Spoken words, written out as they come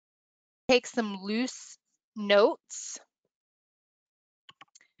take some loose notes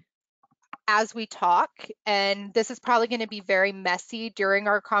as we talk, and this is probably going to be very messy during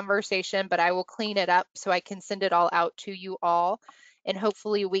our conversation, but I will clean it up so I can send it all out to you all, and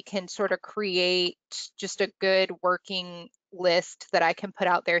hopefully we can sort of create just a good working list that I can put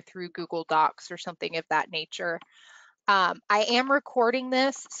out there through Google Docs or something of that nature. I am recording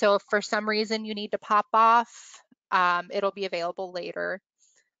this, so if for some reason you need to pop off, it'll be available later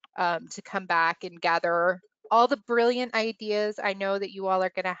to come back and gather all the brilliant ideas I know that you all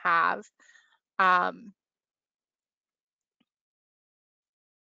are going to have.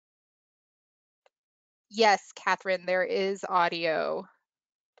 Yes, Catherine, there is audio.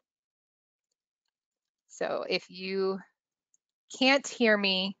 So if you can't hear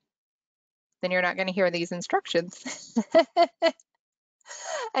me, then you're not going to hear these instructions.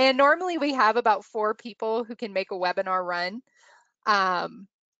 And normally we have about 4 people who can make a webinar run.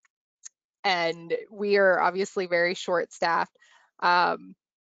 And we are obviously very short-staffed.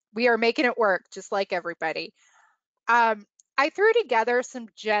 We are making it work just like everybody. I threw together some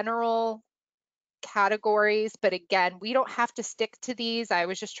general categories, but again, we don't have to stick to these. I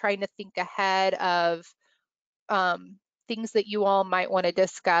was just trying to think ahead of things that you all might want to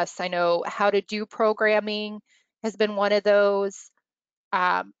discuss. I know how to do programming has been one of those.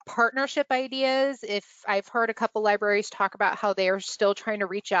 Partnership ideas, if I've heard a couple libraries talk about how they are still trying to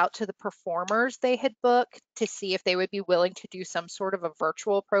reach out to the performers they had booked to see if they would be willing to do some sort of a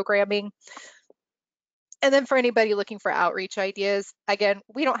virtual programming. And then for anybody looking for outreach ideas, again,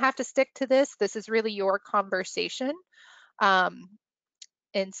 we don't have to stick to this. This is really your conversation.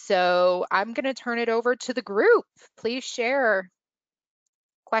 And so I'm going to turn it over to the group. Please share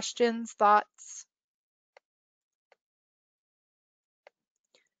questions, thoughts.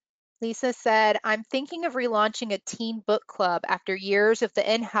 Lisa said, I'm thinking of relaunching a teen book club after years of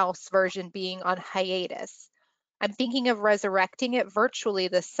the in-house version being on hiatus. I'm thinking of resurrecting it virtually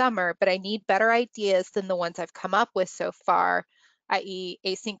this summer, but I need better ideas than the ones I've come up with so far, i.e.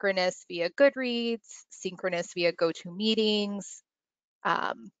 asynchronous via Goodreads, synchronous via GoToMeetings,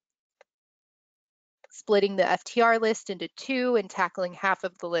 splitting the FTR list into 2 and tackling half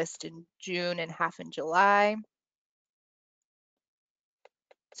of the list in June and half in July.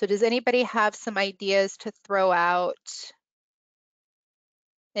 So does anybody have some ideas to throw out?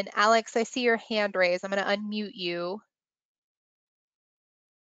 And Alex, I see your hand raised. I'm going to unmute you.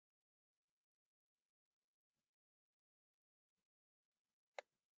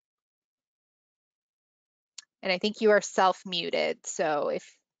 And I think you are self-muted. So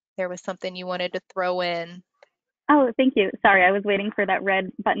if there was something you wanted to throw in. Oh, thank you. Sorry, I was waiting for that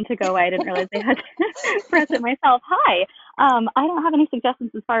red button to go. I didn't realize I had to press it myself. Hi. I don't have any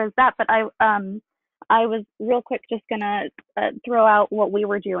suggestions as far as that, but I was real quick just gonna throw out what we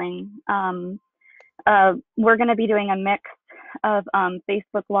were doing. We're gonna be doing a mix of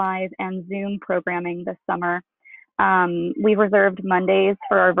Facebook Live and Zoom programming this summer. We reserved Mondays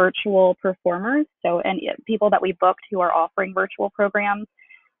for our virtual performers. So, and people that we booked who are offering virtual programs,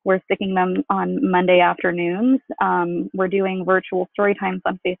 we're sticking them on Monday afternoons. We're doing virtual story times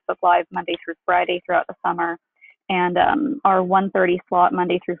on Facebook Live Monday through Friday throughout the summer. And our 1:30 slot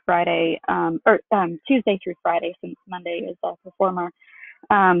Monday through Friday, or Tuesday through Friday, since Monday is a performer.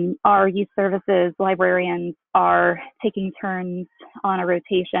 Our youth services librarians are taking turns on a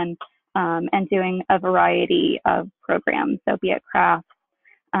rotation and doing a variety of programs. So be it crafts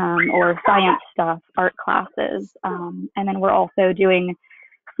or science stuff, art classes. And then we're also doing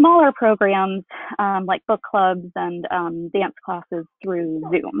smaller programs like book clubs and dance classes through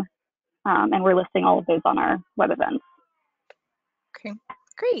Zoom. And we're listing all of those on our web events. Okay,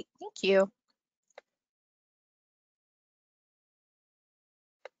 great, thank you.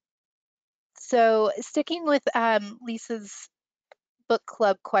 So sticking with Lisa's book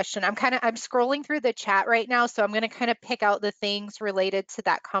club question, I'm scrolling through the chat right now, so I'm going to kind of pick out the things related to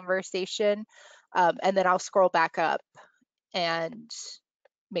that conversation, and then I'll scroll back up and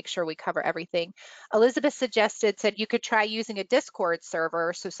make sure we cover everything. Elizabeth said you could try using a Discord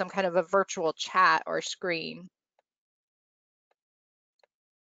server, so some kind of a virtual chat or screen.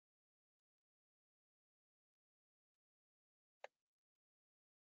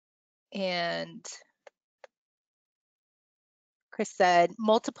 And Chris said,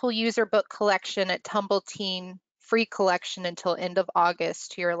 multiple user book collection at Tumble Teen, free collection until end of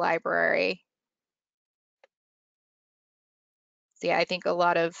August to your library. So yeah, I think a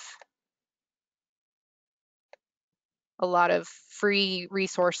lot of free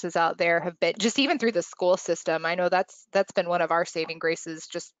resources out there have been, just even through the school system. I know that's been one of our saving graces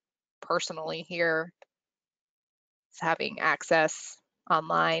just personally here, is having access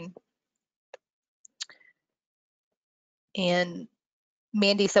online. And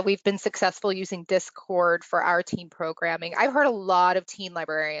Mandy said we've been successful using Discord for our team programming. I've heard a lot of teen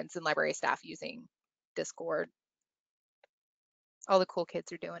librarians and library staff using Discord. All the cool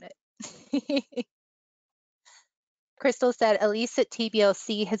kids are doing it. Crystal said Elise at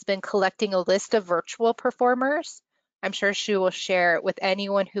TBLC has been collecting a list of virtual performers. I'm sure she will share it with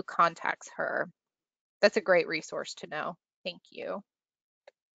anyone who contacts her. That's a great resource to know. Thank you.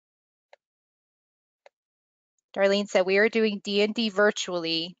 Darlene said we are doing D&D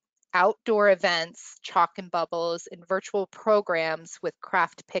virtually, outdoor events, chalk and bubbles, and virtual programs with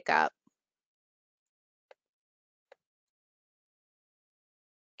craft pickup.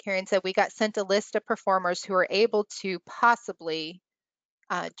 Karen said we got sent a list of performers who are able to possibly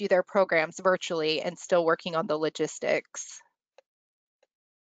do their programs virtually and still working on the logistics.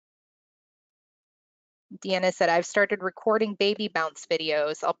 Deanna said, I've started recording baby bounce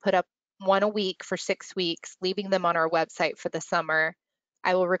videos. I'll put up one a week for 6 weeks, leaving them on our website for the summer.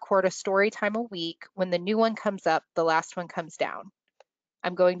 I will record a story time a week. When the new one comes up, the last one comes down.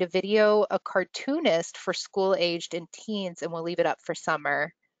 I'm going to video a cartoonist for school-aged and teens, and we'll leave it up for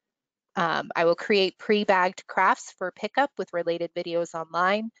summer. I will create pre-bagged crafts for pickup with related videos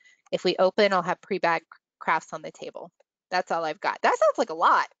online. If we open, I'll have pre-bagged crafts on the table. That's all I've got. That sounds like a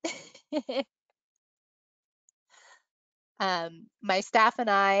lot. My staff and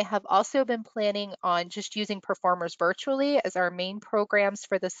I have also been planning on just using performers virtually as our main programs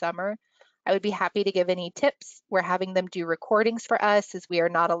for the summer. I would be happy to give any tips. We're having them do recordings for us as we are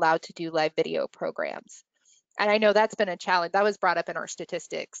not allowed to do live video programs. And I know that's been a challenge. That was brought up in our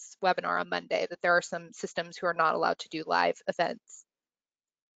statistics webinar on Monday, that there are some systems who are not allowed to do live events.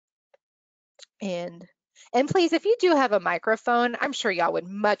 And please, if you do have a microphone, I'm sure y'all would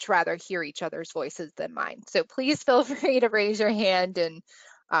much rather hear each other's voices than mine. So please feel free to raise your hand, and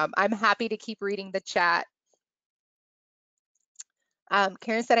I'm happy to keep reading the chat.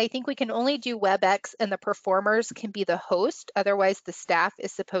 Karen said, I think we can only do WebEx and the performers can be the host. Otherwise, the staff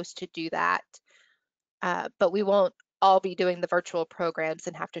is supposed to do that. But we won't all be doing the virtual programs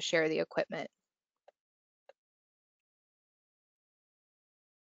and have to share the equipment.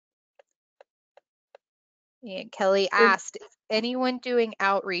 And Kelly asked, is anyone doing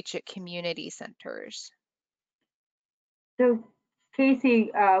outreach at community centers? So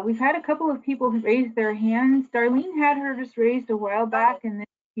Casey, we've had a couple of people who raised their hands. Darlene had her just raised a while back, and then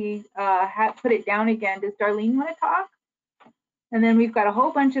she had put it down again. Does Darlene want to talk? And then we've got a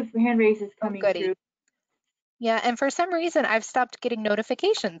whole bunch of hand raises coming through. Yeah, and for some reason, I've stopped getting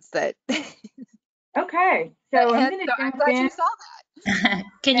notifications that. Okay, so I'm going to I'm glad you saw that.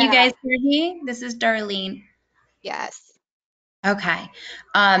 Can you guys hear me? This is Darlene. Yes. Okay.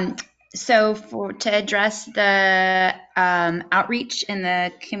 So to address the outreach in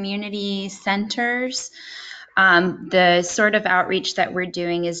the community centers, the sort of outreach that we're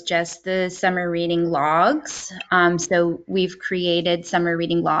doing is just the summer reading logs. So we've created summer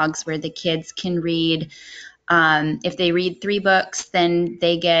reading logs where the kids can read. If they read 3 books, then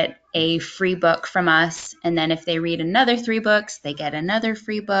they get a free book from us. And then if they read another 3 books, they get another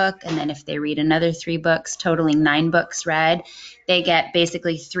free book. And then if they read another 3 books, totaling 9 books read, they get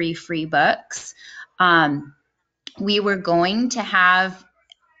basically 3 free books. We were going to have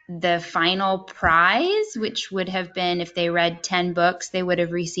the final prize, which would have been if they read 10 books, they would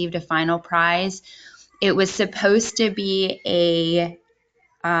have received a final prize. It was supposed to be a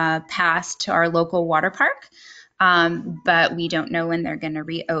pass to our local water park, but we don't know when they're going to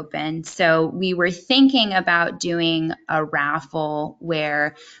reopen. So we were thinking about doing a raffle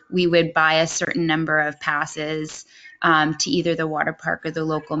where we would buy a certain number of passes to either the water park or the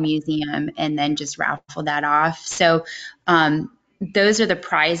local museum and then just raffle that off. So those are the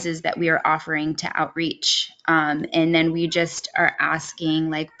prizes that we are offering to outreach. And then we just are asking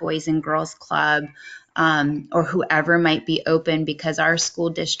like Boys and Girls Club or whoever might be open, because our school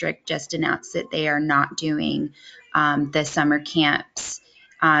district just announced that they are not doing the summer camps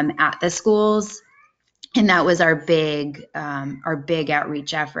at the schools. And that was our big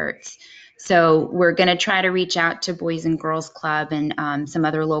outreach efforts. So we're going to try to reach out to Boys and Girls Club and some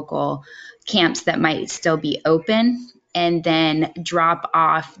other local camps that might still be open, and then drop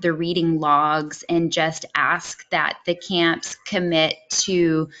off the reading logs and just ask that the camps commit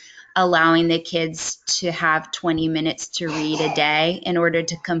to allowing the kids to have 20 minutes to read a day in order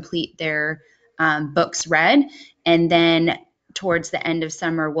to complete their books read. And then towards the end of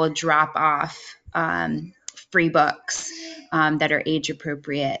summer, we'll drop off free books that are age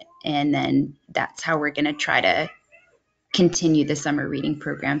appropriate. And then that's how we're going to try to continue the summer reading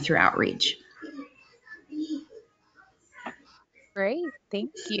program through outreach. Great,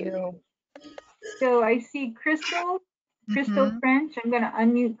 thank you. So I see Crystal Crystal Mhm. French. I'm going to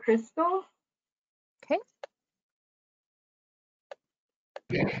unmute Crystal. Okay.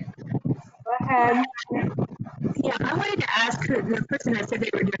 Go ahead. Yeah, I wanted to ask the person that said they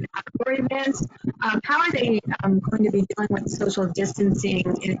were doing outdoor events, how are they going to be dealing with social distancing?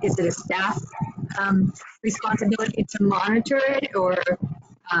 Is it a staff responsibility to monitor it, or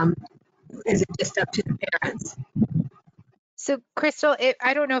um, is it just up to the parents? So Crystal,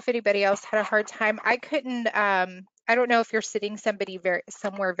 I don't know if anybody else had a hard time. I couldn't, I don't know if you're sitting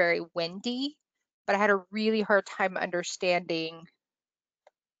somewhere very windy, but I had a really hard time understanding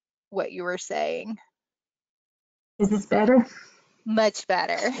what you were saying. Is this better? Much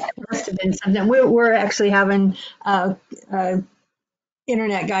better. Must have been something. We're actually having a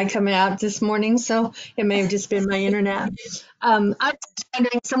internet guy coming out this morning, so it may have just been my internet. I was just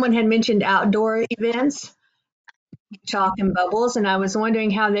wondering, someone had mentioned outdoor events, chalk and bubbles, and I was wondering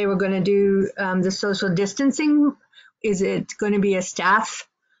how they were going to do the social distancing. Is it going to be a staff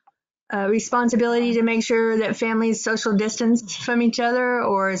responsibility to make sure that families social distance from each other,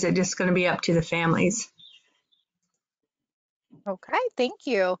 or is it just going to be up to the families? Okay, thank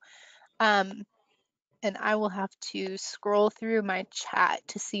you. Um, and I will have to scroll through my chat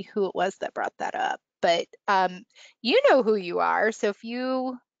to see who it was that brought that up. But you know who you are, so if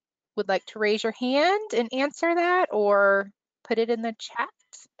you would like to raise your hand and answer that or put it in the chat.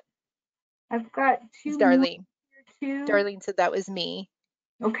 I've got It's two more Darlene. here too. Darlene said that was me.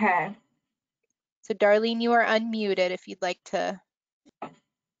 Okay. So Darlene, you are unmuted if you'd like to.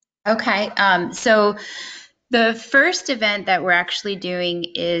 Okay, so the first event that we're actually doing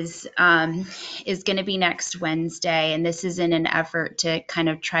is going to be next Wednesday, and this is in an effort to kind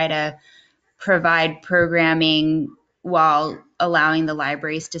of try to provide programming while allowing the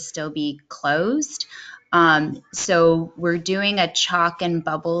libraries to still be closed. So we're doing a chalk and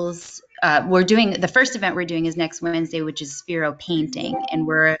bubbles. We're doing the first event we're doing is next Wednesday, which is Sphero painting, and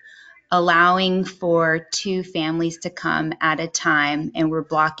we're allowing for 2 families to come at a time, and we're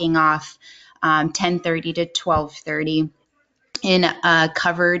blocking off 10:30 to 12:30 in a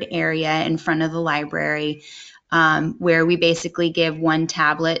covered area in front of the library, where we basically give one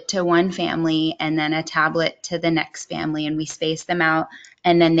tablet to one family and then a tablet to the next family, and we space them out,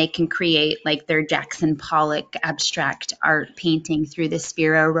 and then they can create like their Jackson Pollock abstract art painting through the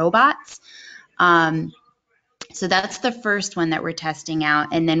Sphero robots. So that's the first one that we're testing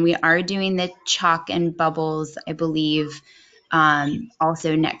out. And then we are doing the chalk and bubbles, I believe,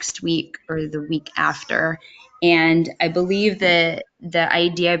 also next week or the week after. And I believe that the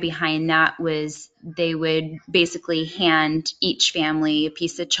idea behind that was they would basically hand each family a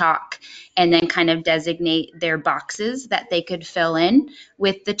piece of chalk and then kind of designate their boxes that they could fill in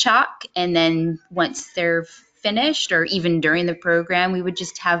with the chalk. And then once they're finished, or even during the program, we would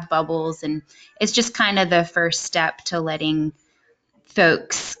just have bubbles, and it's just kind of the first step to letting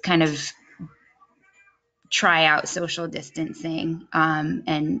folks kind of try out social distancing.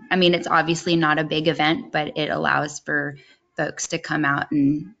 And I mean, it's obviously not a big event, but it allows for folks to come out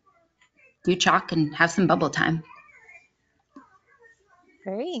and do chalk and have some bubble time.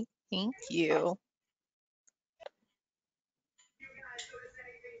 Great, thank you.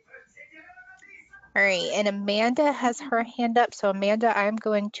 All right, and Amanda has her hand up. So Amanda, I'm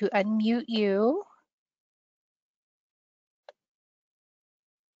going to unmute you.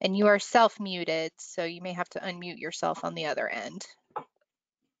 And you are self-muted, so you may have to unmute yourself on the other end.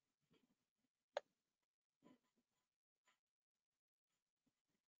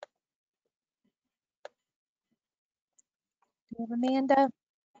 Do you have Amanda?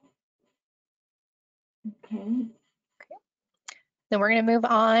 Okay. Then we're going to move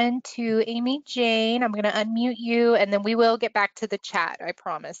on to Amy Jane. I'm going to unmute you, and then we will get back to the chat. I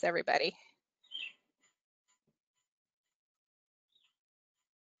promise, everybody.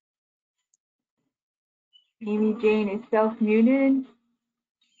 Amy Jane is self-muted.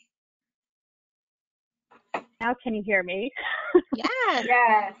 Now can you hear me? Yes.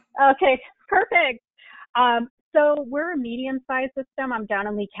 Yes. Okay, perfect. So we're a medium-sized system. I'm down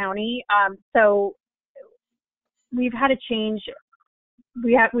in Lee County. So we've had to change.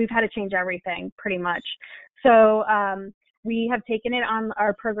 We've had to change everything pretty much. So we have taken it on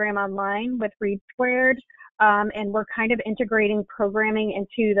our program online with Read Squared, and we're kind of integrating programming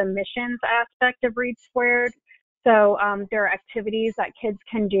into the missions aspect of Read Squared. So there are activities that kids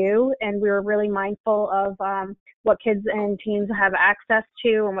can do, and we were really mindful of what kids and teens have access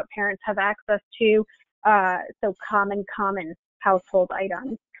to and what parents have access to. So common household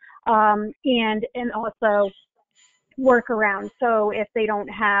items, and also workaround. So if they don't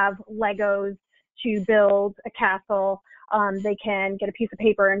have Legos to build a castle, they can get a piece of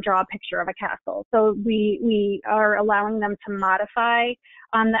paper and draw a picture of a castle. So we are allowing them to modify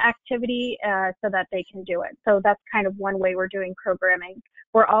the activity so that they can do it. So that's kind of one way we're doing programming.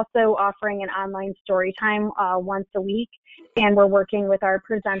 We're also offering an online story time once a week, and we're working with our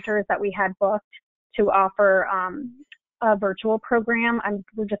presenters that we had booked to offer a virtual program.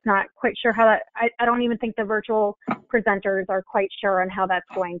 We're just not quite sure how that, I don't even think the virtual presenters are quite sure on how that's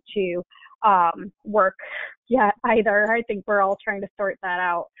going to work yet either. I think we're all trying to sort that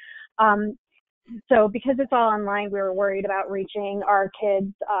out. So because it's all online, we were worried about reaching our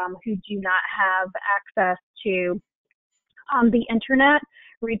kids who do not have access to the internet.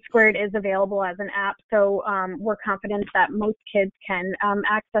 Read Squared is available as an app, so we're confident that most kids can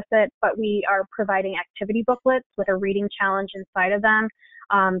access it, but we are providing activity booklets with a reading challenge inside of them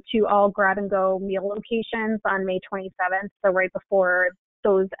to all grab-and-go meal locations on May 27th, so right before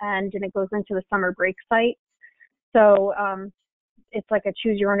those end, and it goes into the summer break site. So it's like a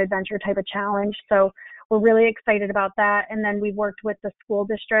choose-your-own-adventure type of challenge, so we're really excited about that. And then we've worked with the school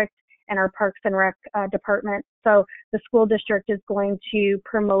district and our Parks and Rec department. So the school district is going to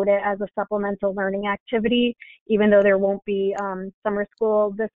promote it as a supplemental learning activity, even though there won't be summer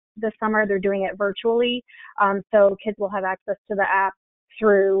school this summer. They're doing it virtually. So kids will have access to the app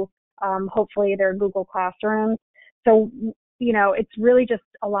through hopefully their Google Classrooms. So, you know, it's really just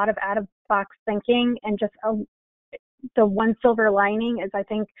a lot of out-of-box thinking, and just the one silver lining is I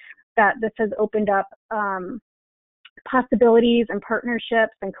think that this has opened up possibilities and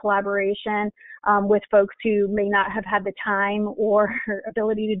partnerships and collaboration with folks who may not have had the time or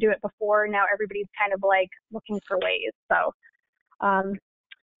ability to do it before. Now everybody's kind of like looking for ways. So,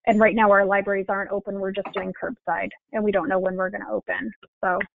 and right now our libraries aren't open. We're just doing curbside, and we don't know when we're going to open.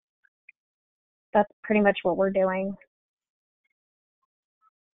 So that's pretty much what we're doing.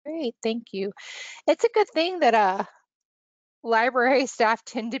 Great, thank you. It's a good thing that library staff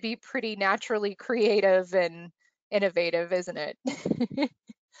tend to be pretty naturally creative and innovative, isn't it?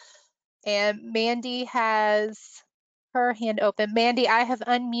 And Mandy has her hand open. Mandy, I have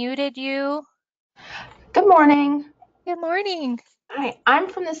unmuted you. Good morning. Good morning. Hi, I'm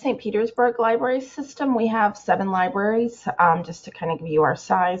from the St. Petersburg library system. We have 7 libraries, just to kind of give you our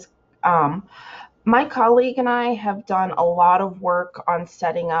size. My colleague and I have done a lot of work on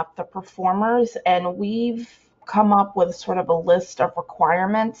setting up the performers, and we've come up with sort of a list of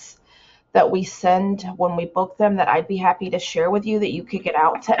requirements that we send when we book them that I'd be happy to share with you that you could get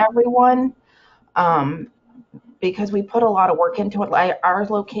out to everyone. Because we put a lot of work into it. Like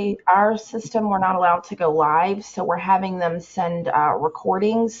our system, we're not allowed to go live, so we're having them send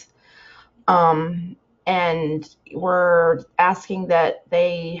recordings, and we're asking that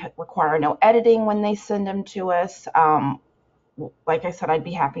they require no editing when they send them to us. Like I said, I'd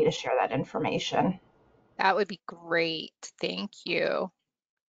be happy to share that information. That would be great. Thank you.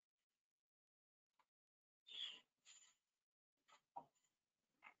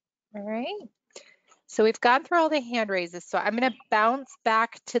 All right. So we've gone through all the hand raises. So I'm going to bounce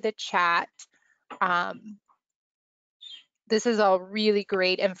back to the chat. This is all really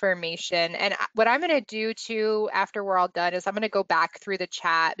great information. And what I'm going to do too, after we're all done, is I'm going to go back through the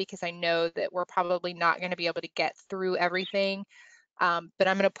chat, because I know that we're probably not going to be able to get through everything. But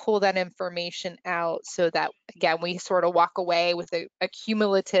I'm going to pull that information out so that, again, we sort of walk away with a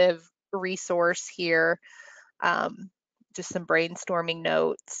cumulative resource here, just some brainstorming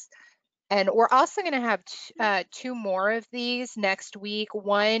notes. And we're also going to have 2 more of these next week.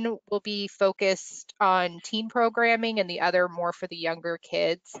 One will be focused on teen programming, and the other more for the younger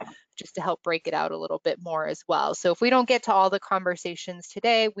kids, just to help break it out a little bit more as well. So if we don't get to all the conversations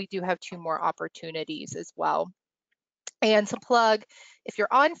today, we do have 2 more opportunities as well. And to plug, if you're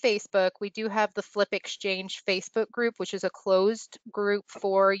on Facebook, we do have the FLYP Exchange Facebook group, which is a closed group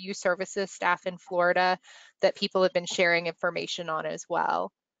for youth services staff in Florida that people have been sharing information on as well.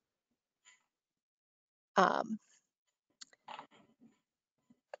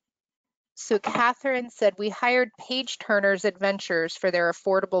 So Catherine said, we hired Page Turner's Adventures for their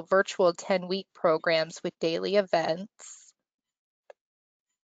affordable virtual 10-week programs with daily events.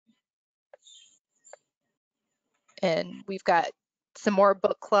 And we've got some more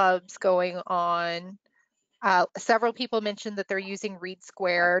book clubs going on. Several people mentioned that they're using Read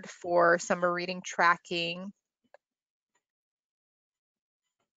Squared for summer reading tracking.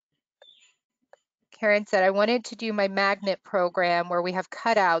 Karen said, I wanted to do my magnet program where we have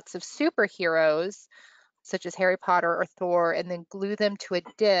cutouts of superheroes such as Harry Potter or Thor, and then glue them to a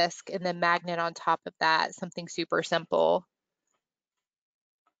disc and then magnet on top of that, something super simple.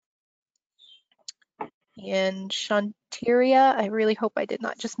 And Shantiria, I really hope I did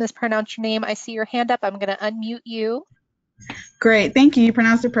not just mispronounce your name. I see your hand up. I'm going to unmute you. Great, thank you. You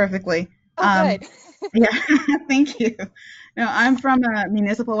pronounced it perfectly. Oh, good. Yeah, thank you. No, I'm from a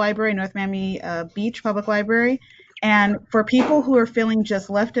municipal library, North Miami Beach Public Library. And for people who are feeling just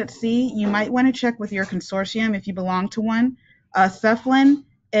left at sea, you might want to check with your consortium if you belong to one. Cephlin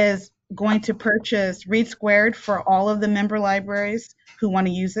is going to purchase Read Squared for all of the member libraries who want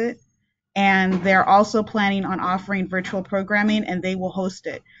to use it, and they're also planning on offering virtual programming, and they will host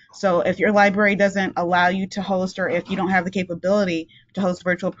it. So if your library doesn't allow you to host, or if you don't have the capability to host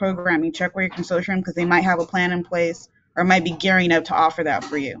virtual programming, check with your consortium because they might have a plan in place or might be gearing up to offer that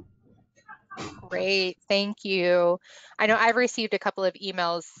for you. Great, thank you. I know I've received a couple of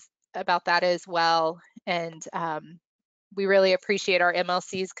emails about that as well, and we really appreciate our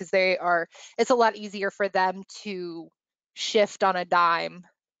MLCs because it's a lot easier for them to shift on a dime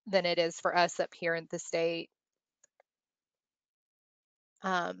than it is for us up here in the state.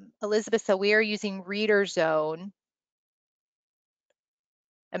 Elizabeth said, we are using Reader Zone.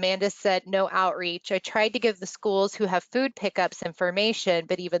 Amanda said, no outreach. I tried to give the schools who have food pickups information,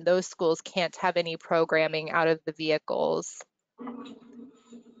 but even those schools can't have any programming out of the vehicles.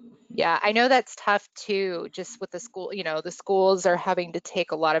 Yeah, I know that's tough too, just with the school, the schools are having to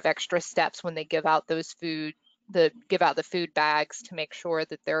take a lot of extra steps when they give out give out the food bags to make sure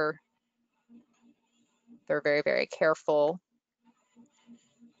that they're very, very careful.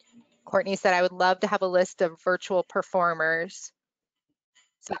 Courtney said, I would love to have a list of virtual performers.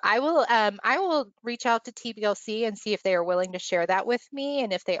 So I will reach out to TBLC and see if they are willing to share that with me.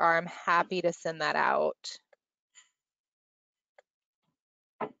 And if they are, I'm happy to send that out.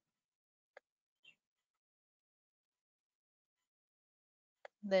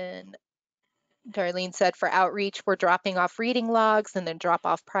 Then Darlene said, for outreach, we're dropping off reading logs and then drop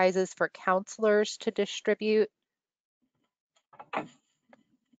off prizes for counselors to distribute. Some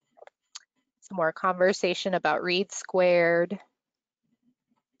more conversation about Read Squared.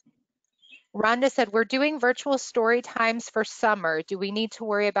 Rhonda said, we're doing virtual story times for summer. Do we need to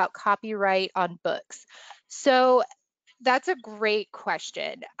worry about copyright on books? So that's a great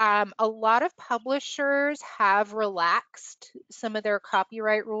question. A lot of publishers have relaxed some of their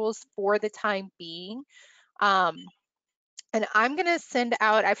copyright rules for the time being. And I'm going to send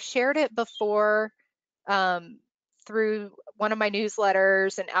out, I've shared it before through one of my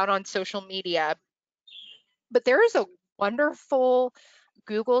newsletters and out on social media, but there is a wonderful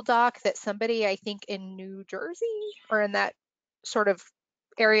Google Doc that somebody, I think in New Jersey or in that sort of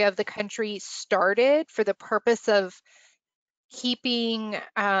area of the country, started for the purpose of keeping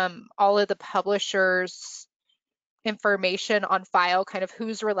all of the publishers' information on file, kind of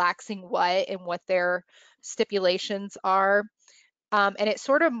who's relaxing what and what their stipulations are. And it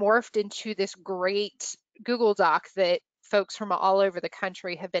sort of morphed into this great Google Doc that folks from all over the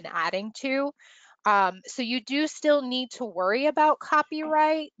country have been adding to. So you do still need to worry about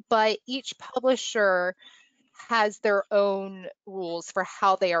copyright, but each publisher has their own rules for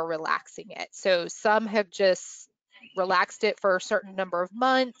how they are relaxing it. So some have just relaxed it for a certain number of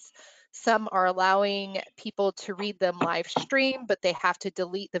months. Some are allowing people to read them live stream, but they have to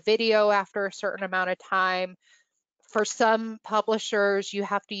delete the video after a certain amount of time. For some publishers, you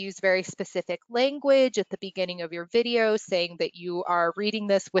have to use very specific language at the beginning of your video saying that you are reading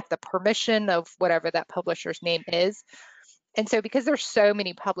this with the permission of whatever that publisher's name is. And so because there's so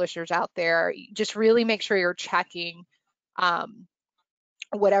many publishers out there, just really make sure you're checking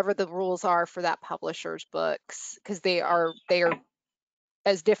whatever the rules are for that publisher's books, because they are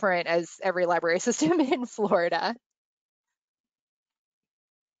as different as every library system in Florida.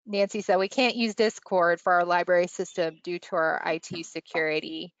 Nancy said, we can't use Discord for our library system due to our IT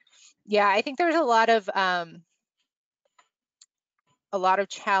security. Yeah, I think there's a lot of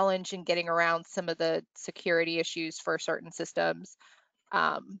challenge in getting around some of the security issues for certain systems.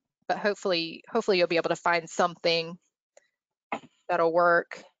 But hopefully you'll be able to find something that'll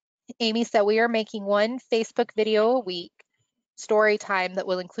work. Amy said, we are making one Facebook video a week, story time, that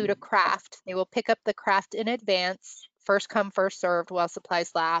will include a craft. They will pick up the craft in advance, first come, first served, while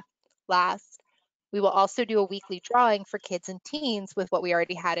supplies last. We will also do a weekly drawing for kids and teens with what we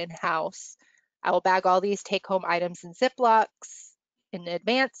already had in-house. I will bag all these take-home items in Ziplocs in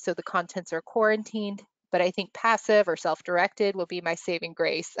advance so the contents are quarantined, but I think passive or self-directed will be my saving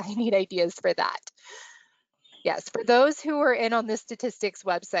grace. I need ideas for that. Yes, for those who are in on the statistics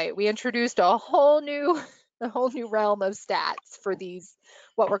website, we introduced a whole new realm of stats for these,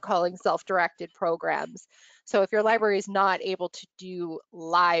 what we're calling self-directed programs. So if your library is not able to do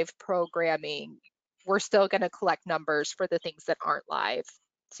live programming, we're still going to collect numbers for the things that aren't live.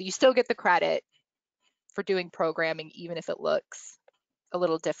 So you still get the credit for doing programming, even if it looks a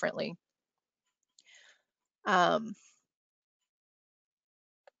little differently.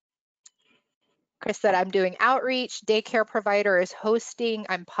 Chris said, I'm doing outreach. Daycare provider is hosting.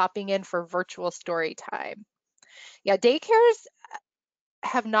 I'm popping in for virtual story time. Yeah, daycares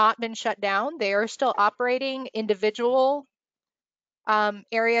have not been shut down. They are still operating. Individual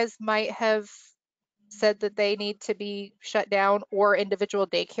areas might have said that they need to be shut down, or individual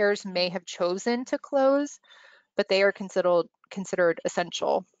daycares may have chosen to close, but they are considered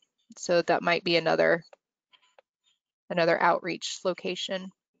essential. So that might be another outreach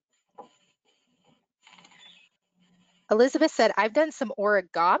location. Elizabeth said, I've done some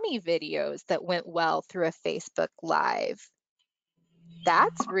origami videos that went well through a Facebook Live.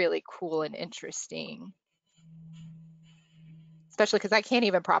 That's really cool and interesting, especially because I can't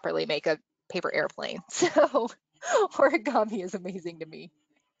even properly make a paper airplane. So origami is amazing to me.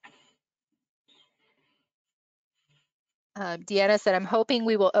 Deanna said, I'm hoping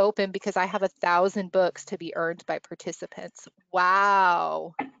we will open because I have 1,000 books to be earned by participants.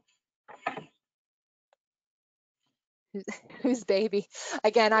 Wow. Whose baby?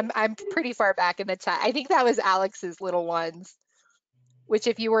 Again, I'm pretty far back in the chat. I think that was Alex's little ones, which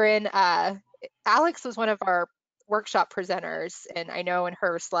if you were in, Alex was one of our workshop presenters, and I know in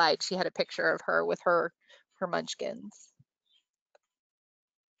her slide she had a picture of her with her munchkins.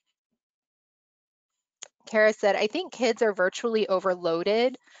 Kara said, I think kids are virtually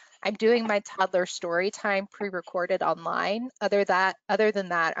overloaded. I'm doing my toddler story time pre-recorded online. Other than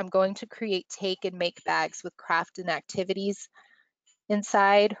that, I'm going to create take and make bags with craft and activities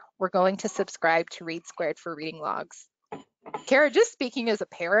inside. We're going to subscribe to Read Squared for reading logs. Kara, just speaking as a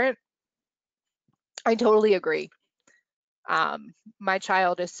parent, I totally agree. My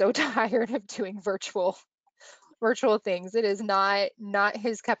child is so tired of doing virtual things. It is not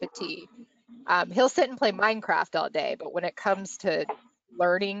his cup of tea. He'll sit and play Minecraft all day, but when it comes to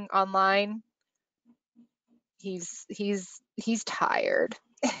learning online, he's tired.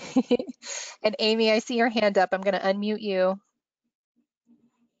 And Amy, I see your hand up. I'm going to unmute you.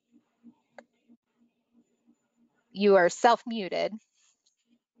 You are self-muted.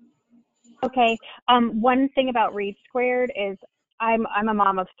 Okay. One thing about Read Squared is I'm a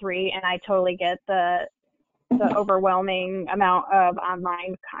mom of 3, and I totally get the overwhelming amount of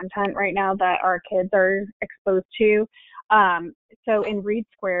online content right now that our kids are exposed to. So in Read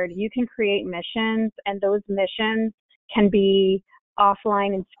Squared, you can create missions, and those missions can be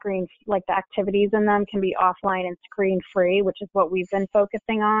offline and screen, like the activities in them can be offline and screen free, which is what we've been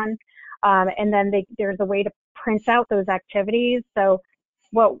focusing on. And then there's a way to print out those activities. So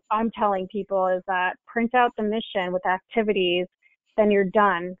what I'm telling people is that print out the mission with activities, then you're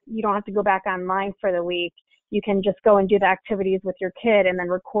done. You don't have to go back online for the week. You can just go and do the activities with your kid and then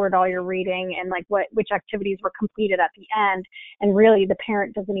record all your reading and like which activities were completed at the end. And really the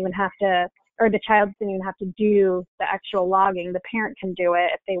parent doesn't even have to, or the child doesn't even have to do the actual logging. The parent can do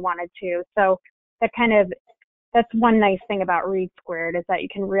it if they wanted to. So that's one nice thing about Read Squared, is that you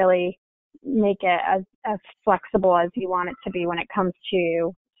can really make it as flexible as you want it to be when it comes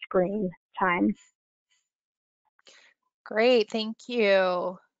to screen time. Great, thank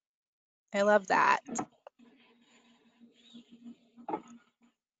you. I love that.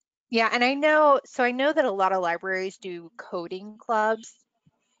 Yeah, and I know that a lot of libraries do coding clubs.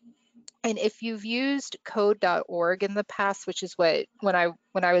 And if you've used code.org in the past, which is what when I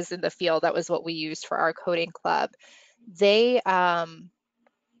was in the field, that was what we used for our coding club. They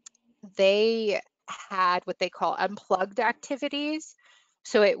had what they call unplugged activities.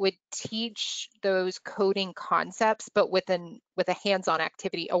 So it would teach those coding concepts, but with a hands-on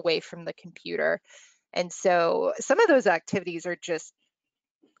activity away from the computer. And so some of those activities are just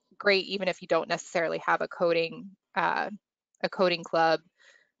great, even if you don't necessarily have a coding club,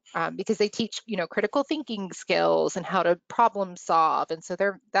 because they teach, critical thinking skills and how to problem solve. And so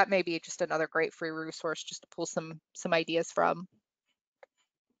that may be just another great free resource just to pull some ideas from.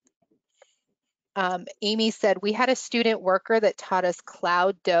 Amy said, we had a student worker that taught us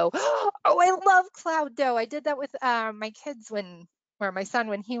Cloud Dough. Oh, I love Cloud Dough. I did that with my kids my son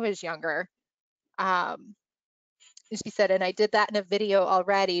when he was younger. She said, and I did that in a video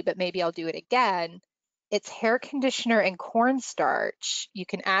already, but maybe I'll do it again. It's hair conditioner and cornstarch. You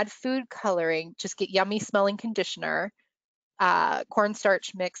can add food coloring, just get yummy smelling conditioner,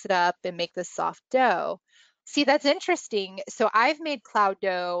 cornstarch, mix it up and make this soft dough. See, that's interesting. So I've made cloud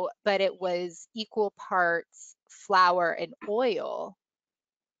dough, but it was equal parts flour and oil,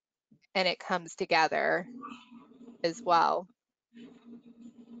 and it comes together as well.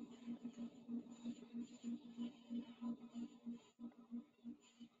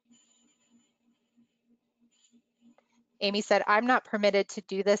 Amy said, I'm not permitted to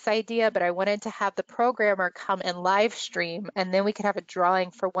do this idea, but I wanted to have the programmer come and live stream, and then we could have a drawing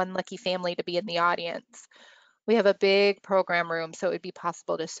for one lucky family to be in the audience. We have a big program room, so it would be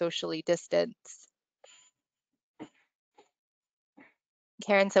possible to socially distance.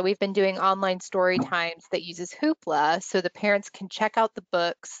 Karen said, we've been doing online story times that uses Hoopla so the parents can check out the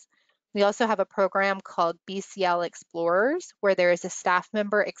books. We also have a program called BCL Explorers where there is a staff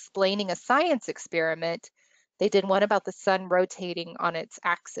member explaining a science experiment. They did one about the sun rotating on its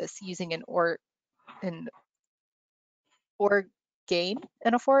axis using an organe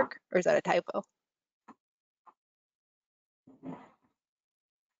and a fork, or is that a typo?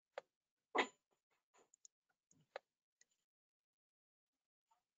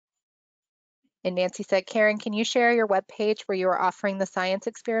 And Nancy said, Karen, can you share your webpage where you are offering the science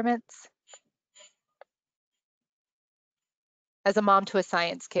experiments? As a mom to a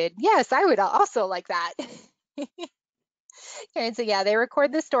science kid, yes, I would also like that. Karen said, yeah, they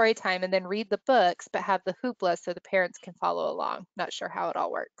record the story time and then read the books, but have the hoopla so the parents can follow along. Not sure how it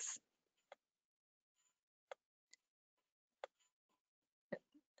all works.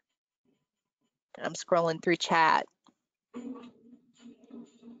 I'm scrolling through chat.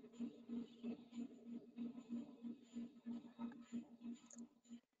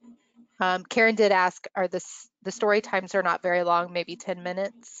 Karen did ask, are the story times are not very long, maybe 10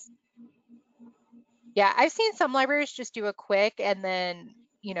 minutes? Yeah, I've seen some libraries just do a quick and then,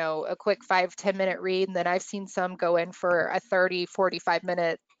 you know, a quick 5-10 minute read. And then I've seen some go in for a 30-45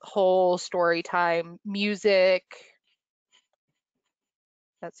 minute whole story time, music,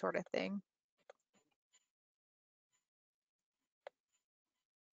 that sort of thing.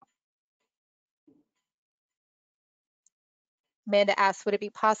 Amanda asks, would it be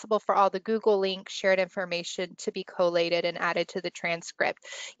possible for all the Google links, shared information to be collated and added to the transcript?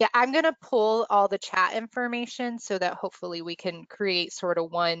 Yeah, I'm going to pull all the chat information so that hopefully we can create sort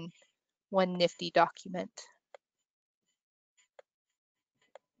of one nifty document.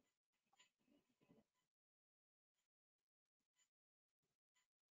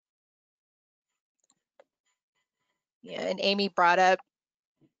 Yeah, and Amy brought up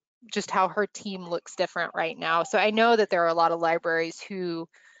just how her team looks different right now. So I know that there are a lot of libraries who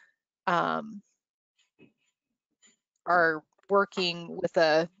are working with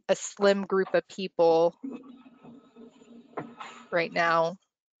a slim group of people right now.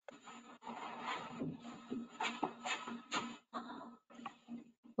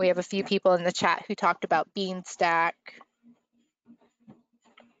 We have a few people in the chat who talked about Beanstack.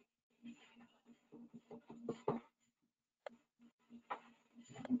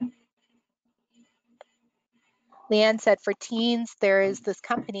 Leanne said, for teens, there is this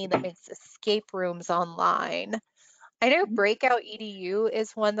company that makes escape rooms online. I know Breakout EDU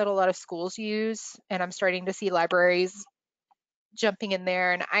is one that a lot of schools use, and I'm starting to see libraries jumping in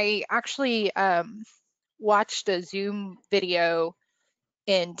there. And I actually watched a Zoom video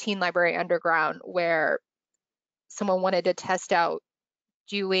in Teen Library Underground where someone wanted to test out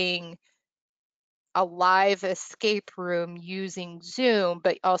doing a live escape room using Zoom,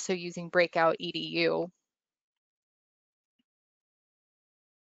 but also using Breakout EDU.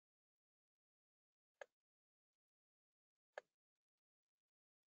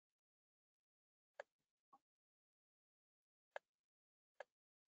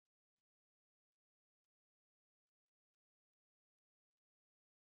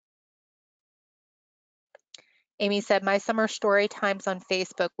 Amy said, my summer story times on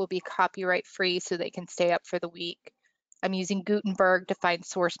Facebook will be copyright free so they can stay up for the week. I'm using Gutenberg to find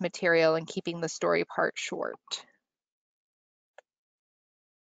source material and keeping the story part short.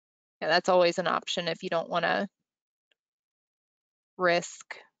 Yeah, that's always an option if you don't want to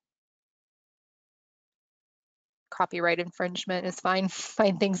risk copyright infringement. Is fine.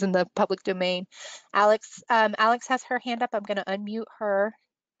 Find things in the public domain. Alex has her hand up. I'm going to unmute her.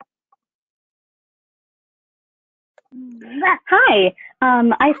 Hi.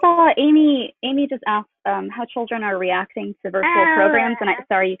 I saw Amy just asked how children are reacting to virtual programs, and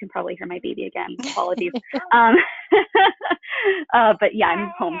sorry, you can probably hear my baby again. Apologies. But yeah,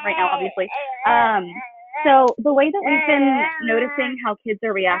 I'm home right now, obviously. So the way that we've been noticing how kids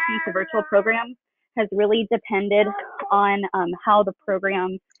are reacting to virtual programs has really depended on how the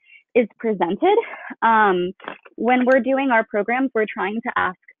program is presented. When we're doing our programs, we're trying to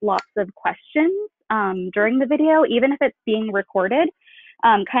ask lots of questions during the video, even if it's being recorded,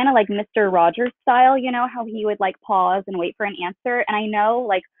 kind of like Mr. Rogers style, you know, how he would like pause and wait for an answer. And I know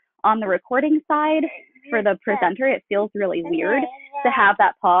like on the recording side for the presenter, it feels really weird to have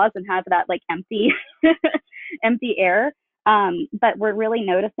that pause and have that like empty, empty air. But we're really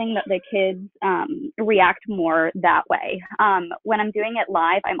noticing that the kids react more that way. When I'm doing it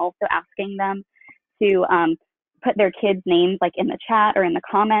live, I'm also asking them to put their kids' names like in the chat or in the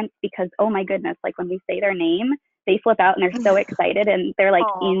comments, because oh my goodness, like when we say their name, they flip out and they're so excited and they're like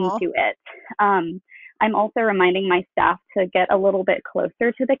Aw. into it. I'm also reminding my staff to get a little bit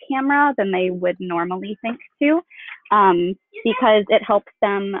closer to the camera than they would normally think to, because it helps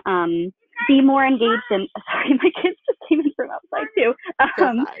them be more engaged and sorry, my kids just came in from outside too.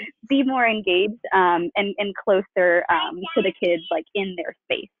 Be more engaged and closer to the kids, like in their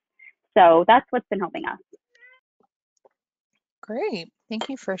space. So that's what's been helping us. Great. Thank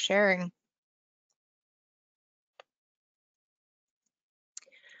you for sharing.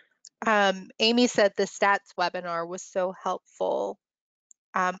 Amy said the stats webinar was so helpful.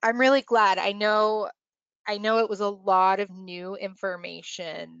 I'm really glad. I know it was a lot of new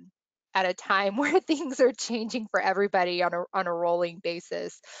information at a time where things are changing for everybody on a rolling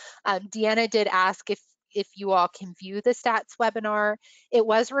basis. Deanna did ask if you all can view the stats webinar. It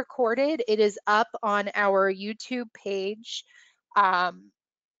was recorded. It is up on our YouTube page.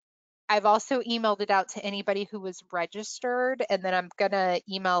 I've also emailed it out to anybody who was registered, and then I'm gonna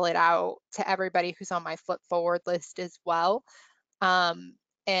email it out to everybody who's on my Flip Forward list as well.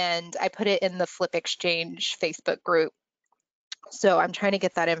 And I put it in the Flip Exchange Facebook group. So I'm trying to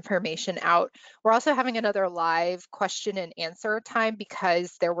get that information out. We're also having another live question and answer time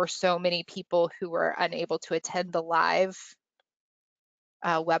because there were so many people who were unable to attend the live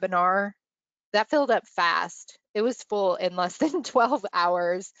webinar. That filled up fast. It was full in less than 12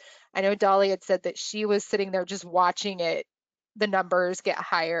 hours. I know Dolly had said that she was sitting there just watching it, the numbers get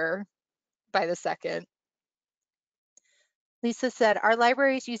higher by the second. Lisa said, our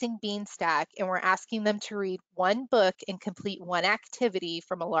library is using Beanstack and we're asking them to read one book and complete one activity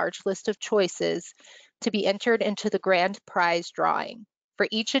from a large list of choices to be entered into the grand prize drawing. For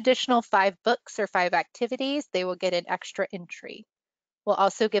each additional 5 books or 5 activities, they will get an extra entry. We'll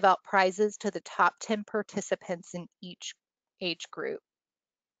also give out prizes to the top 10 participants in each age group.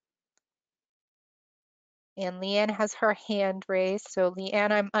 And Leanne has her hand raised. So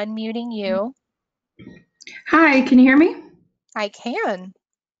Leanne, I'm unmuting you. Hi, can you hear me? I can.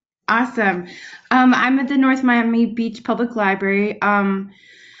 Awesome. I'm at the North Miami Beach Public Library.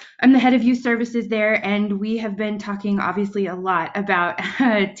 I'm the head of youth services there, and we have been talking obviously a lot about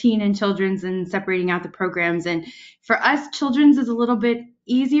teen and children's and separating out the programs. And for us, children's is a little bit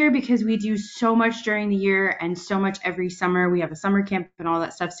easier because we do so much during the year and so much every summer. We have a summer camp and all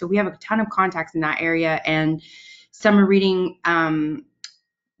that stuff. So we have a ton of contacts in that area, and summer reading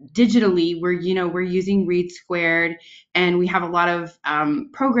digitally we're using Read Squared, and we have a lot of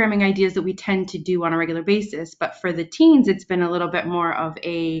programming ideas that we tend to do on a regular basis. But for the teens, it's been a little bit more of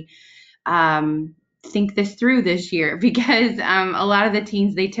a think this through this year because a lot of the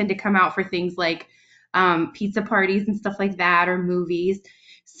teens, they tend to come out for things like pizza parties and stuff like that, or movies.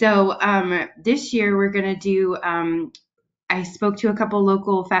 So this year we're going to do I spoke to a couple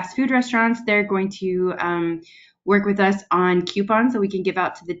local fast food restaurants. They're going to work with us on coupons that we can give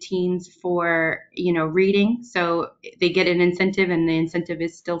out to the teens for, reading. So they get an incentive, and the incentive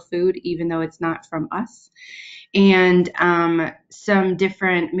is still food, even though it's not from us. And some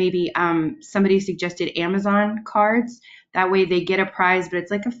different, maybe somebody suggested Amazon cards. That way they get a prize, but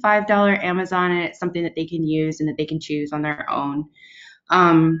it's like a $5 Amazon, and it's something that they can use and that they can choose on their own.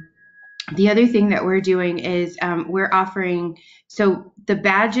 The other thing that we're doing is we're offering, so the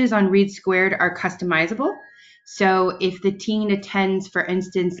badges on Read Squared are customizable. So if the teen attends, for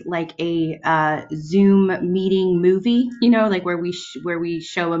instance, like a Zoom meeting movie, like where we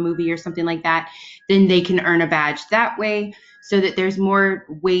show a movie or something like that, then they can earn a badge that way, so that there's more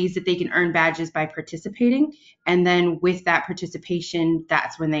ways that they can earn badges by participating. And then with that participation,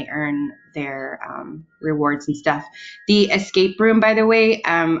 that's when they earn their rewards and stuff. The escape room, by the way,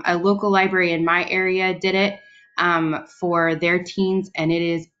 a local library in my area did it for their teens, and it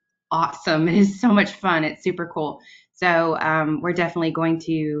is awesome. It is so much fun. It's super cool. So we're definitely going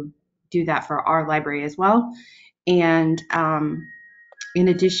to do that for our library as well. And in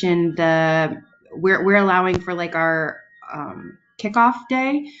addition, we're allowing for like our kickoff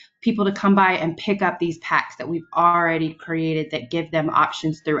day, people to come by and pick up these packs that we've already created that give them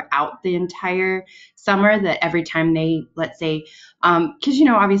options throughout the entire summer, that every time they, let's say, because,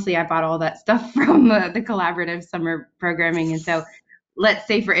 obviously I bought all that stuff from the collaborative summer programming. And so let's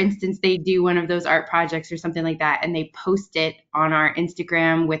say, for instance, they do one of those art projects or something like that, and they post it on our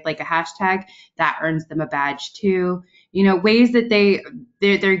Instagram with like a hashtag, that earns them a badge too. Ways that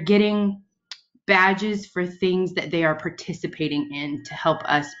they're getting badges for things that they are participating in to help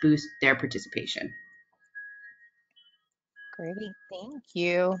us boost their participation. Great, thank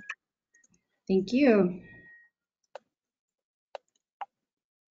you. Thank you.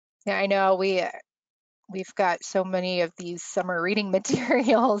 Yeah, I know we've got so many of these summer reading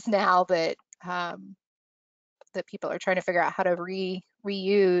materials now that that people are trying to figure out how to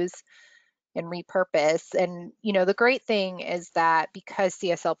reuse and repurpose. And the great thing is that because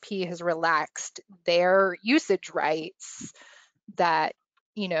CSLP has relaxed their usage rights, that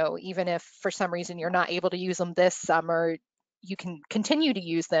even if for some reason you're not able to use them this summer, you can continue to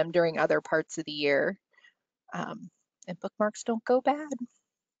use them during other parts of the year. And bookmarks don't go bad.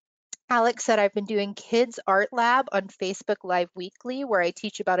 Alex said, I've been doing Kids Art Lab on Facebook Live weekly, where I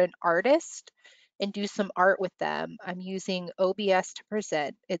teach about an artist and do some art with them. I'm using OBS to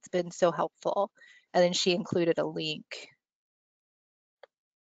present. It's been so helpful. And then she included a link.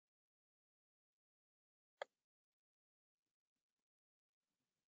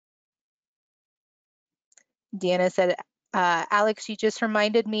 Deanna said, Alex, you just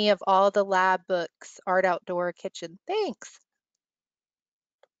reminded me of all the lab books, Art Outdoor Kitchen. Thanks.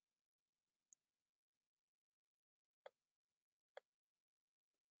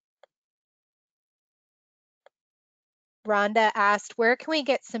 Rhonda asked, where can we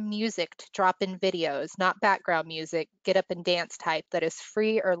get some music to drop in videos, not background music, get up and dance type that is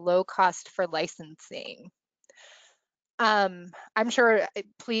free or low cost for licensing? I'm sure,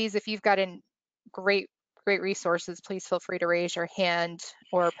 please, if you've got great resources, please feel free to raise your hand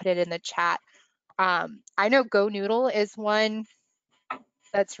or put it in the chat. I know Go Noodle is one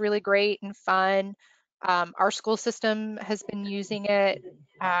that's really great and fun. Our school system has been using it.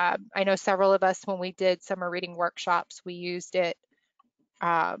 I know several of us, when we did summer reading workshops, we used it.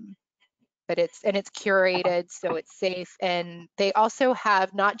 But it's curated, so it's safe. And they also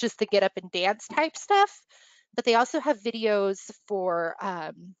have not just the get up and dance type stuff, but they also have videos for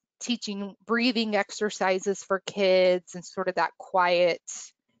teaching breathing exercises for kids and sort of that quiet,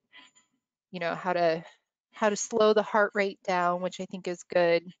 how to slow the heart rate down, which I think is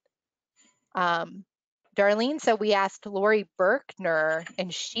good. Darlene said we asked Lori Berkner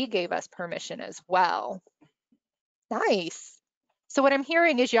and she gave us permission as well. Nice. So what I'm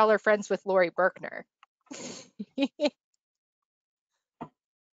hearing is y'all are friends with Lori Berkner.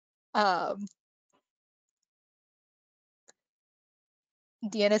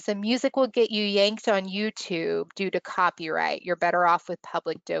 Deanna said music will get you yanked on YouTube due to copyright. You're better off with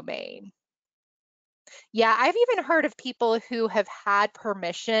public domain. Yeah, I've even heard of people who have had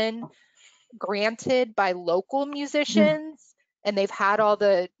permission granted by local musicians and they've had all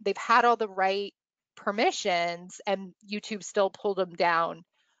the right permissions and YouTube still pulled them down,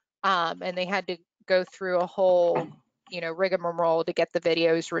 and they had to go through a whole rigmarole to get the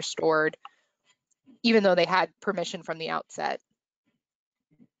videos restored even though they had permission from the outset.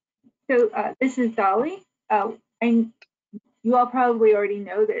 So this is Dolly. And you all probably already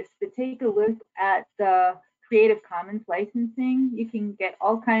know this, but take a look at the Creative Commons licensing. You can get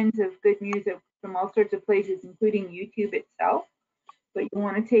all kinds of good music from all sorts of places, including YouTube itself. But you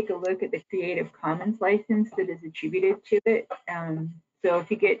want to take a look at the Creative Commons license that is attributed to it. So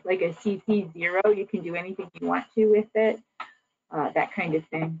if you get like a CC0, you can do anything you want to with it, that kind of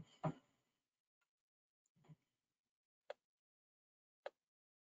thing.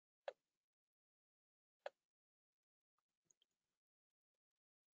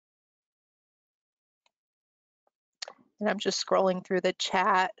 And I'm just scrolling through the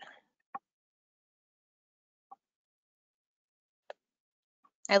chat.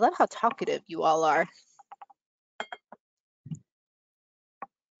 I love how talkative you all are.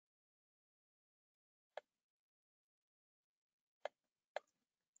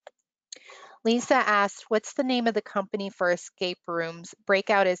 Lisa asked, what's the name of the company for escape rooms?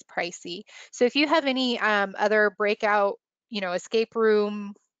 Breakout is pricey. So if you have any other breakout, escape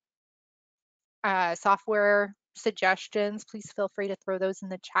room software suggestions, please feel free to throw those in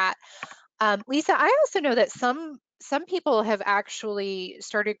the chat. Lisa, I also know that some people have actually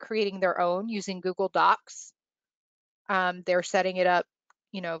started creating their own using Google Docs. They're setting it up,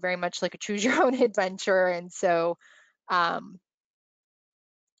 very much like a choose your own adventure. And so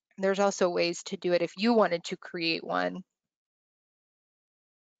there's also ways to do it if you wanted to create one.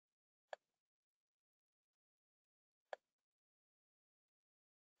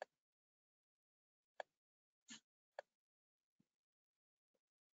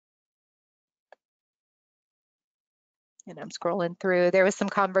 And I'm scrolling through. There was some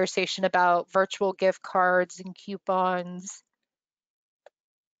conversation about virtual gift cards and coupons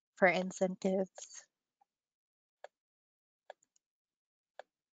for incentives.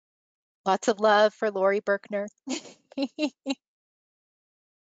 Lots of love for Lori Berkner.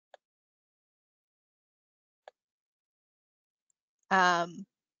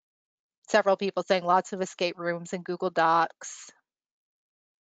 Several people saying lots of escape rooms and Google Docs.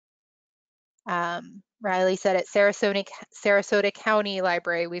 Riley said at Sarasota County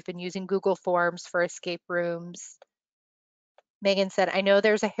Library, we've been using Google Forms for escape rooms. Megan said, I know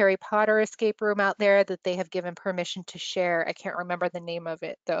there's a Harry Potter escape room out there that they have given permission to share. I can't remember the name of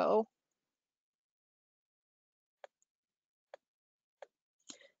it though.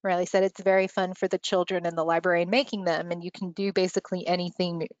 Riley said it's very fun for the children and the librarian making them, and you can do basically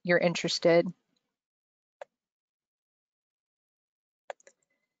anything you're interested.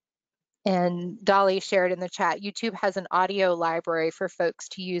 And Dolly shared in the chat, YouTube has an audio library for folks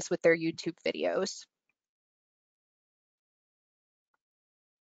to use with their YouTube videos.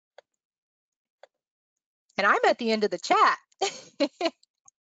 And I'm at the end of the chat.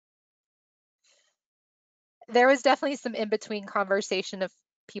 There was definitely some in-between conversation of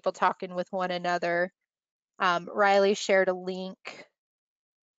people talking with one another. Riley shared a link.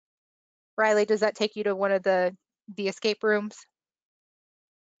 Riley, does that take you to one of the escape rooms?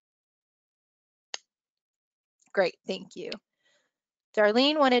 Great, thank you.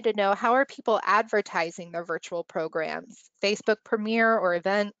 Darlene wanted to know, how are people advertising their virtual programs? Facebook Premiere or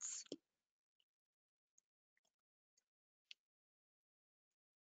events?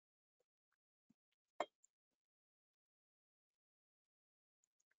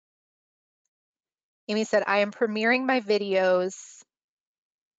 Amy said, I am premiering my videos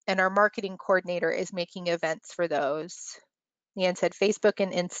and our marketing coordinator is making events for those. Leanne said Facebook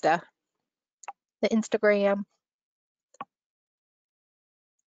and Insta, the Instagram.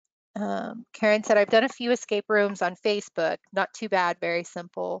 Karen said, I've done a few escape rooms on Facebook, not too bad, very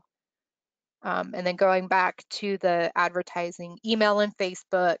simple. And then going back to the advertising, email and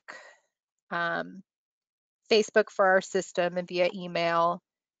Facebook, Facebook for our system and via email.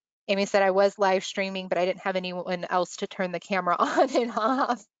 Amy said, I was live streaming, but I didn't have anyone else to turn the camera on and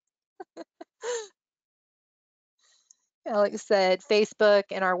off. Alex said, Facebook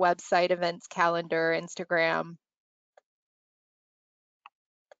and our website, events calendar, Instagram.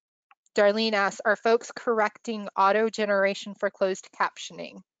 Darlene asks, are folks correcting auto generation for closed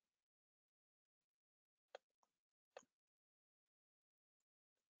captioning?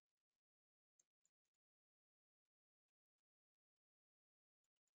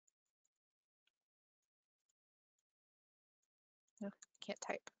 No, can't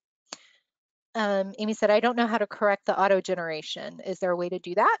type. Amy said, I don't know how to correct the auto generation. Is there a way to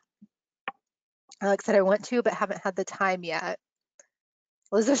do that? Alex said, I want to, but haven't had the time yet.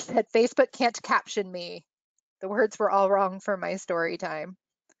 Elizabeth said, Facebook can't caption me. The words were all wrong for my story time.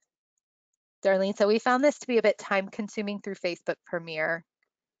 Darlene, so we found this to be a bit time consuming through Facebook Premiere.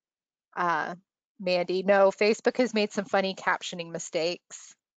 Mandy, no, Facebook has made some funny captioning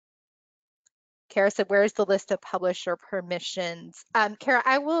mistakes. Kara said, where's the list of publisher permissions? Kara,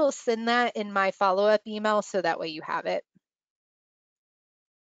 I will send that in my follow-up email so that way you have it.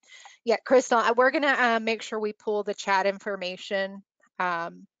 Yeah, Crystal, we're gonna make sure we pull the chat information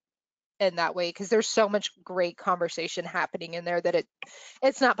in that way, because there's so much great conversation happening in there that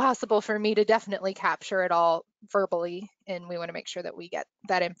it's not possible for me to definitely capture it all verbally, and we want to make sure that we get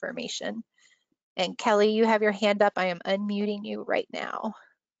that information. And Kelly, you have your hand up. I am unmuting you right now.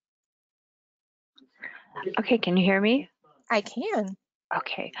 Okay, can you hear me? I can.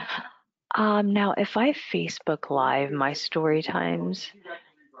 Okay. Now, if I Facebook Live my story times,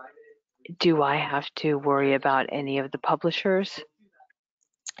 do I have to worry about any of the publishers?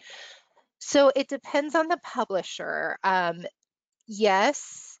 So it depends on the publisher.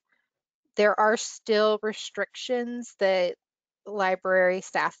 Yes, there are still restrictions that library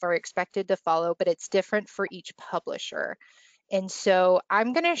staff are expected to follow, but it's different for each publisher. And so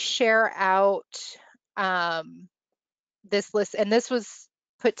I'm going to share out this list, and this was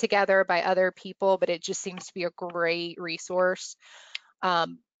put together by other people, but it just seems to be a great resource.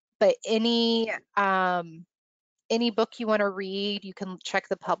 But any book you want to read, you can check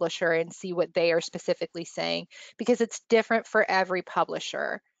the publisher and see what they are specifically saying, because it's different for every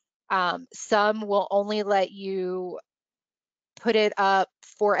publisher. Some will only let you put it up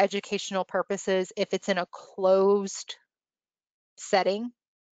for educational purposes if it's in a closed setting.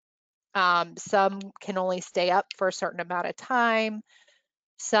 Some can only stay up for a certain amount of time.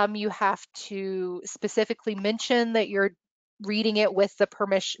 Some you have to specifically mention that you're reading it with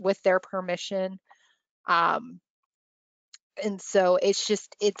their permission. And so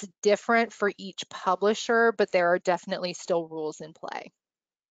it's different for each publisher, but there are definitely still rules in play.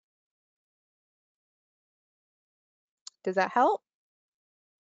 Does that help?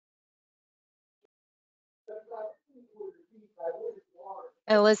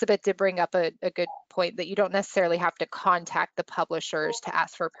 Elizabeth did bring up a good point that you don't necessarily have to contact the publishers to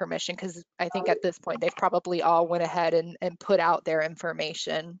ask for permission, because I think at this point they've probably all went ahead and put out their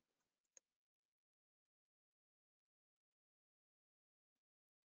information.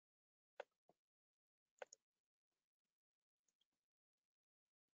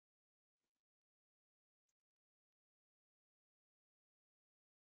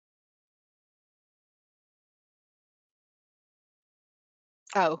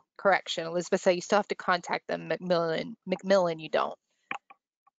 Oh, correction. Elizabeth said you still have to contact them. Macmillan, you don't.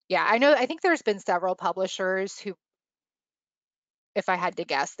 Yeah, I know. I think there's been several publishers who, if I had to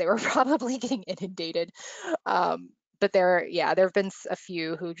guess, they were probably getting inundated. But there have been a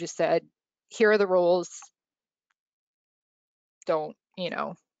few who just said, here are the rules. Don't,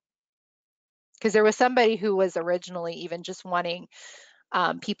 because there was somebody who was originally even just wanting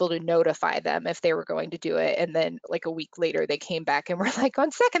people to notify them if they were going to do it. And then like a week later, they came back and were like,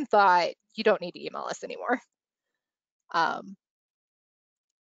 on second thought, you don't need to email us anymore.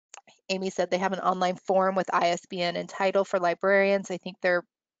 Amy said they have an online form with ISBN and title for librarians. I think they're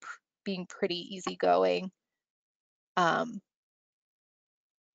being pretty easygoing. Amy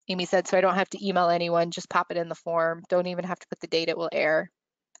said, so I don't have to email anyone, just pop it in the form. Don't even have to put the date it will air.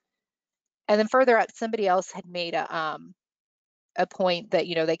 And then further up, somebody else had made a point that,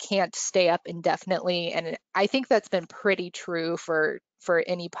 they can't stay up indefinitely. And I think that's been pretty true for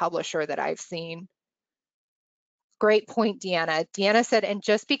any publisher that I've seen. Great point, Deanna. Deanna said, and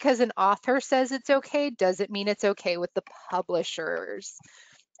just because an author says it's okay, doesn't mean it's okay with the publishers.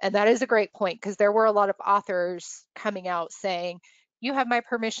 And that is a great point, because there were a lot of authors coming out saying, you have my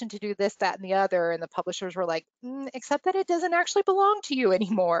permission to do this, that, and the other. And the publishers were like, except that it doesn't actually belong to you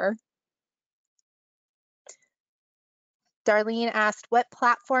anymore. Darlene asked, what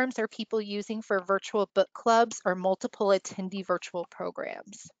platforms are people using for virtual book clubs or multiple attendee virtual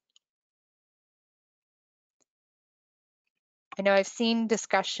programs? I know I've seen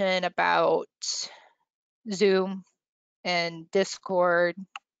discussion about Zoom and Discord.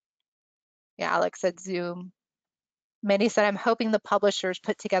 Yeah, Alex said Zoom. Many said, I'm hoping the publishers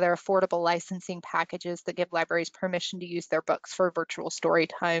put together affordable licensing packages that give libraries permission to use their books for virtual story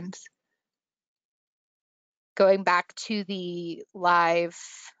times. Going back to the live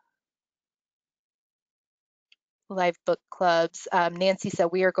book clubs, Nancy said,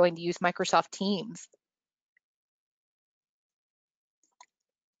 we are going to use Microsoft Teams.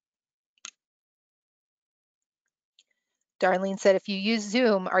 Darlene said, if you use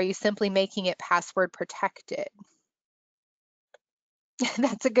Zoom, are you simply making it password protected?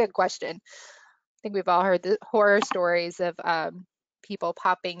 That's a good question. I think we've all heard the horror stories of people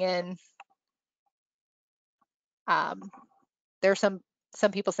popping in. There's some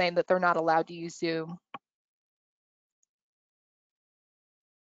people saying that they're not allowed to use Zoom.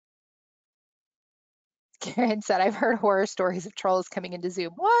 Karen said, I've heard horror stories of trolls coming into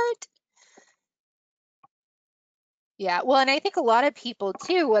Zoom. What? Yeah, well, and I think a lot of people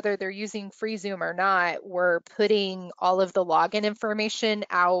too, whether they're using free Zoom or not, were putting all of the login information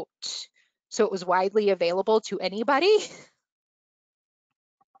out so it was widely available to anybody.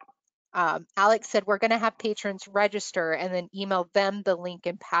 Alex said, we're going to have patrons register and then email them the link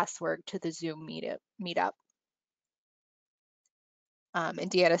and password to the Zoom meetup.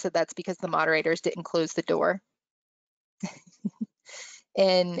 And Deanna said that's because the moderators didn't close the door.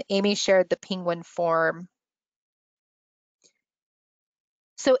 And Amy shared the Penguin form.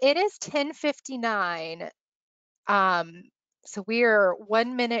 So it is 10:59. So we are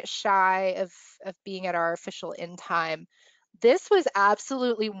 1 minute shy of being at our official end time. This was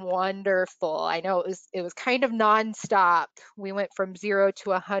absolutely wonderful. I know it was kind of nonstop. We went from 0 to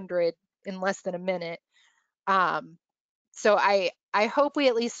 100 in less than a minute. So I hope we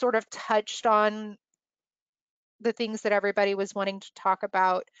at least sort of touched on the things that everybody was wanting to talk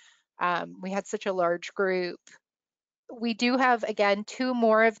about. We had such a large group. We do have, again, 2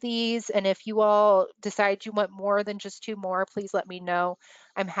 more of these, and if you all decide you want more than just 2 more, please let me know.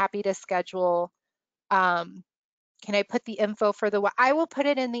 I'm happy to schedule. Can I put the info for I will put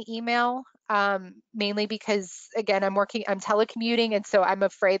it in the email, mainly because, again, I'm telecommuting, and so I'm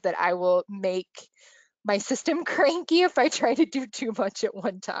afraid that I will make my system cranky if I try to do too much at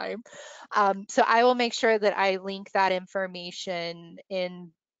one time. So I will make sure that I link that information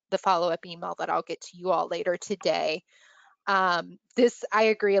in the follow-up email that I'll get to you all later today. I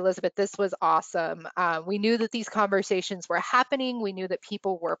agree, Elizabeth, this was awesome. We knew that these conversations were happening. We knew that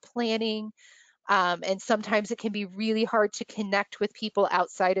people were planning. And sometimes it can be really hard to connect with people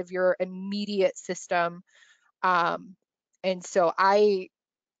outside of your immediate system. And so I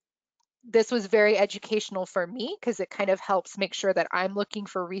this was very educational for me because it kind of helps make sure that I'm looking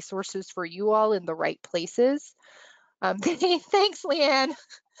for resources for you all in the right places. Thanks, Leanne.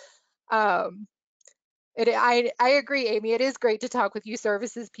 Um, I agree, Amy. It is great to talk with you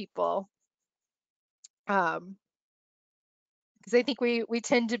services people. Because I think we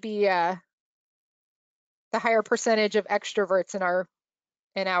tend to be the higher percentage of extroverts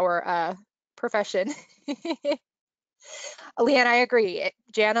in our profession. Leanne, I agree.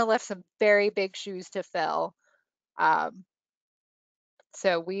 Jana left some very big shoes to fill. Um,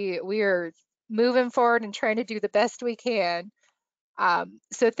 so we are moving forward and trying to do the best we can.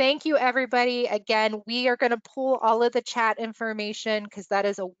 So thank you, everybody. Again, we are going to pull all of the chat information because that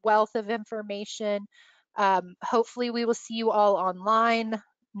is a wealth of information. Hopefully we will see you all online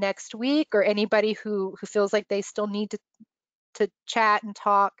next week, or anybody who feels like they still need to chat and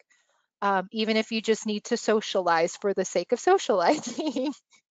talk, even if you just need to socialize for the sake of socializing.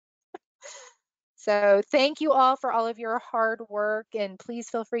 So thank you all for all of your hard work, and please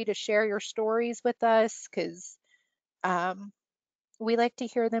feel free to share your stories with us because we like to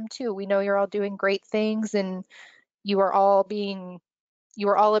hear them too. We know you're all doing great things, and you are all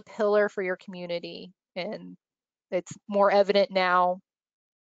a pillar for your community, and it's more evident now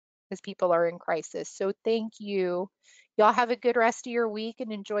as people are in crisis. So thank you. Y'all have a good rest of your week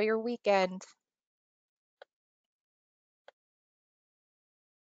and enjoy your weekend.